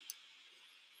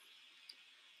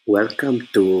Welcome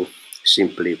to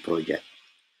Simply Project.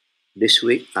 This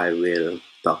week I will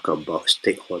talk about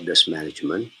stakeholders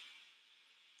management.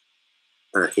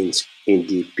 In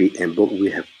the PM book,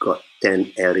 we have got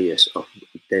 10 areas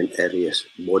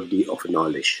body of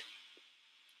knowledge.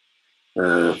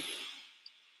 Uh,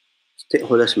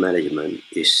 Stakeholders management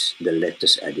is the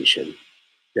latest addition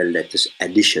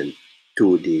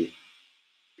to the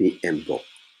PM book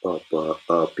of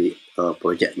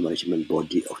project management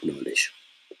body of knowledge.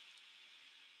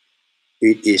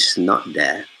 It is not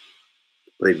there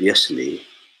previously,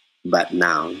 but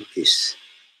now is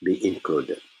being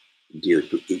included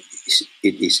it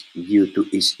is due to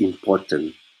its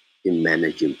importance in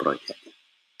managing project.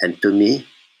 And to me,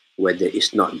 whether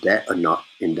it's not there or not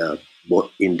in the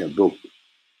book,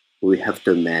 we have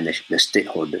to manage the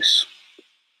stakeholders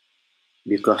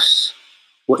because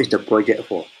what is the project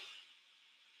for?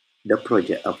 The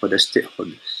project are for the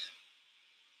stakeholders.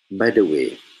 By the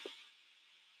way,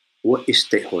 what is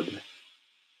stakeholder?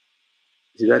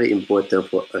 It's very important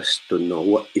for us to know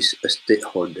what is a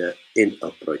stakeholder in a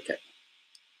project.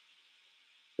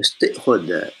 A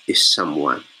stakeholder is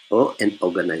someone or an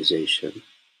organization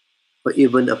or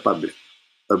even the public,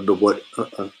 a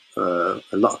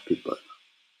lot of people.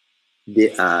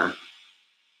 They are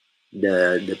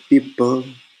the people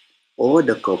or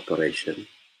the corporation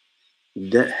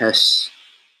that has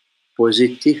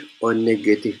positive or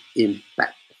negative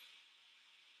impact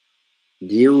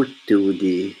due to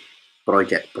the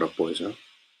project proposal,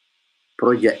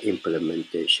 project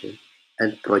implementation,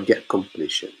 and project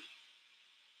completion.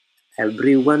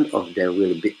 Every one of them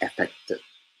will be affected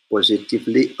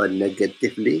positively or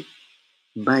negatively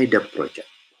by the project,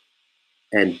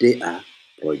 and they are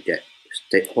project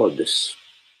stakeholders.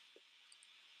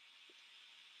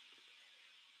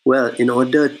 Well, in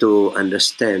order to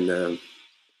understand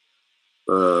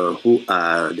who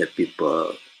are the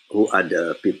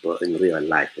people in real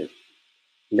life,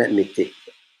 let me take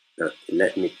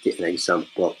an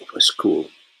example of a school.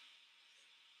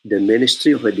 The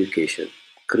Ministry of Education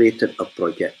created a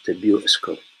project to build a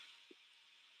school.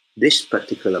 This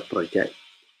particular project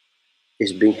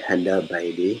is being handled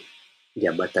by the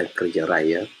Jabatan Kerja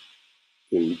Raya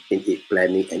in its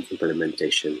planning and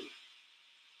implementation.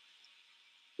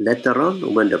 Later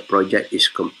on, when the project is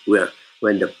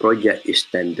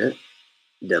tendered,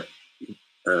 the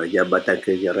Jabatan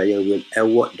Kerja Raya will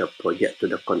award the project to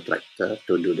the contractor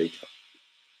to do the job.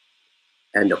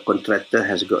 And the contractor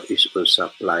has got its own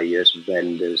suppliers,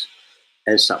 vendors,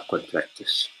 and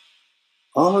subcontractors.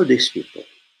 All these people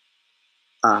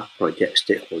are project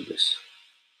stakeholders.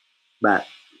 But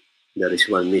there is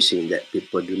one missing that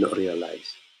people do not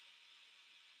realize.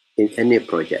 In any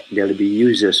project, there will be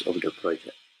users of the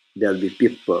project. There will be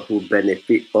people who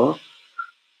benefit or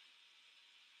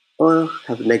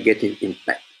have negative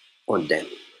impact on them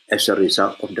as a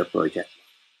result of the project.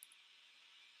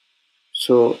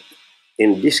 So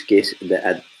in this case,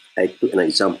 I took an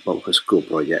example of a school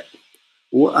project.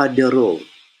 What are the role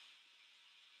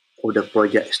of the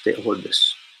project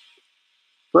stakeholders?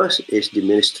 First is the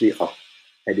Ministry of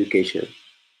Education.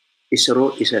 Its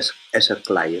role is as a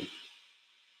client.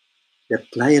 The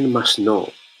client must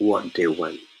know what they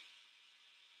want.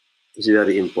 It's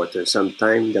very important.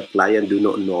 Sometimes the client do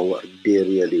not know what they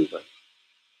really want.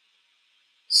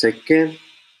 Second,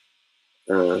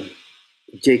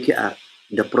 JKR,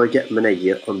 the project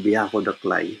manager on behalf of the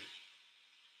client,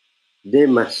 they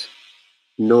must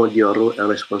know their role and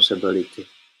responsibility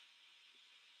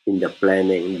in the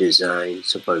planning, design,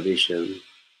 supervision,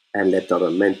 and later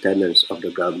on maintenance of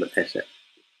the government asset.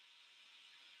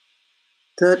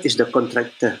 Third is the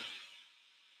contractor.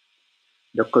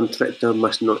 The contractor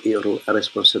must know his role and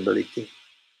responsibility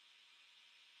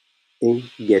in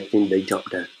getting the job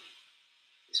done.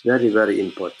 It's very, very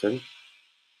important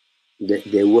that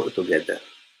they work together.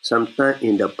 Sometimes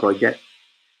in the project,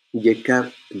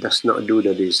 JCAR does not do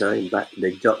the design, but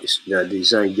the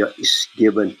design job is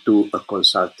given to a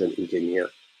consultant engineer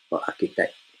or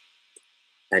architect.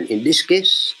 And in this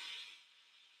case,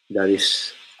 there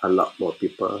is a lot more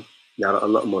people. There are a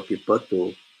lot more people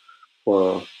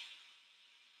for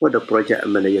the project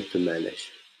manager to manage.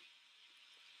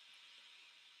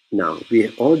 Now,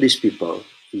 with all these people,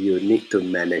 you need to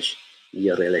manage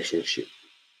your relationship.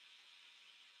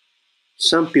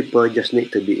 Some people just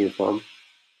need to be informed.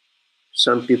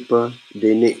 Some people,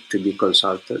 they need to be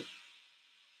consulted.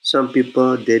 Some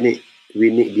people,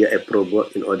 we need their approval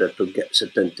in order to get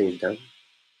certain things done.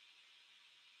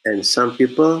 And some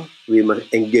people, we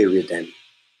must engage with them.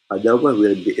 Otherwise,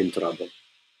 we'll be in trouble,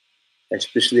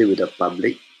 especially with the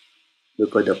public,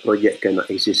 because the project cannot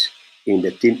exist in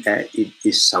the thin air. It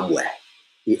is somewhere.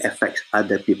 it affects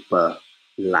other people's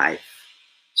life.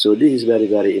 So this is very,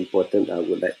 very important. I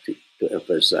would like to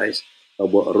emphasize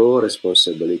about role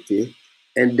responsibility.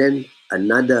 And then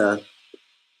another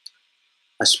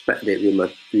aspect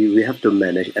that we have to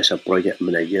manage as a project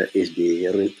manager is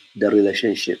the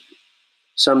relationship.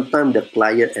 Sometimes the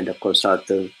client and the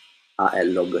consultant are at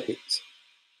loggerheads.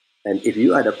 And if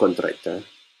you are the contractor,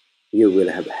 you will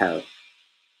have hell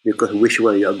because which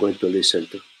one you are going to listen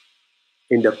to.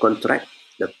 In the contract,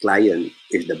 the client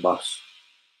is the boss.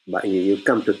 But when you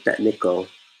come to technical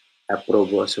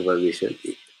approval supervision,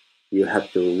 you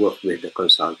have to work with the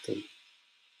consultant.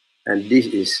 And this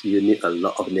is, you need a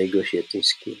lot of negotiating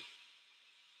skill.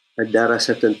 And there are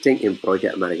certain things in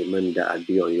project management that are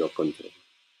beyond your control.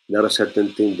 There are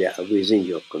certain things that are within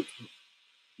your control.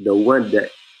 The one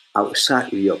that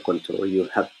outside your control, you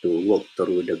have to work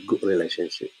through the good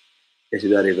relationship. It's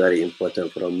very, very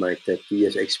important. From my 30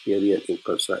 years experience in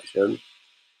construction,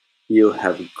 you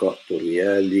have got to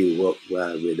really work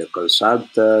well with the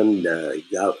consultant,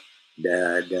 the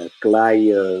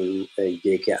client,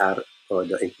 JKR, or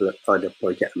the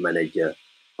project manager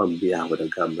on behalf of the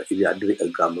government. If you are doing a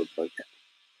government project,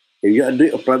 if you are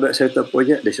doing a private sector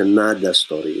project, there's another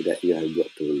story that you have got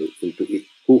to look into it.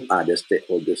 Who are the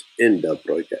stakeholders in the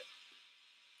project?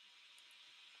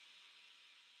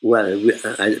 Well,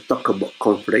 I talk about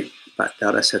conflict, but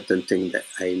there are certain things that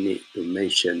I need to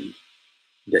mention.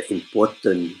 The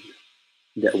important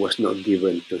that was not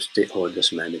given to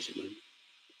stakeholders management.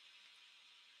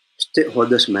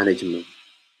 Stakeholders management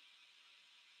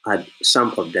are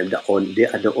some of them they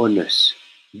are the owners,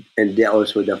 and they are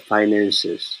also the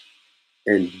finances,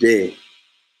 and they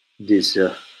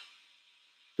deserve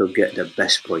to get the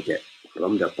best project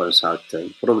from the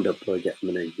consultant, from the project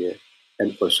manager,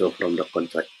 and also from the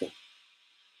contractor.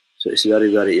 So it's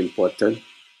very, very important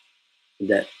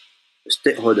that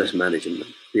stakeholders management,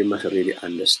 we must really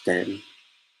understand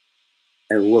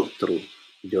and work through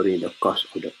during the course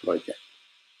of the project.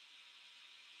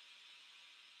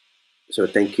 So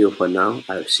thank you for now.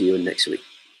 I'll see you next week.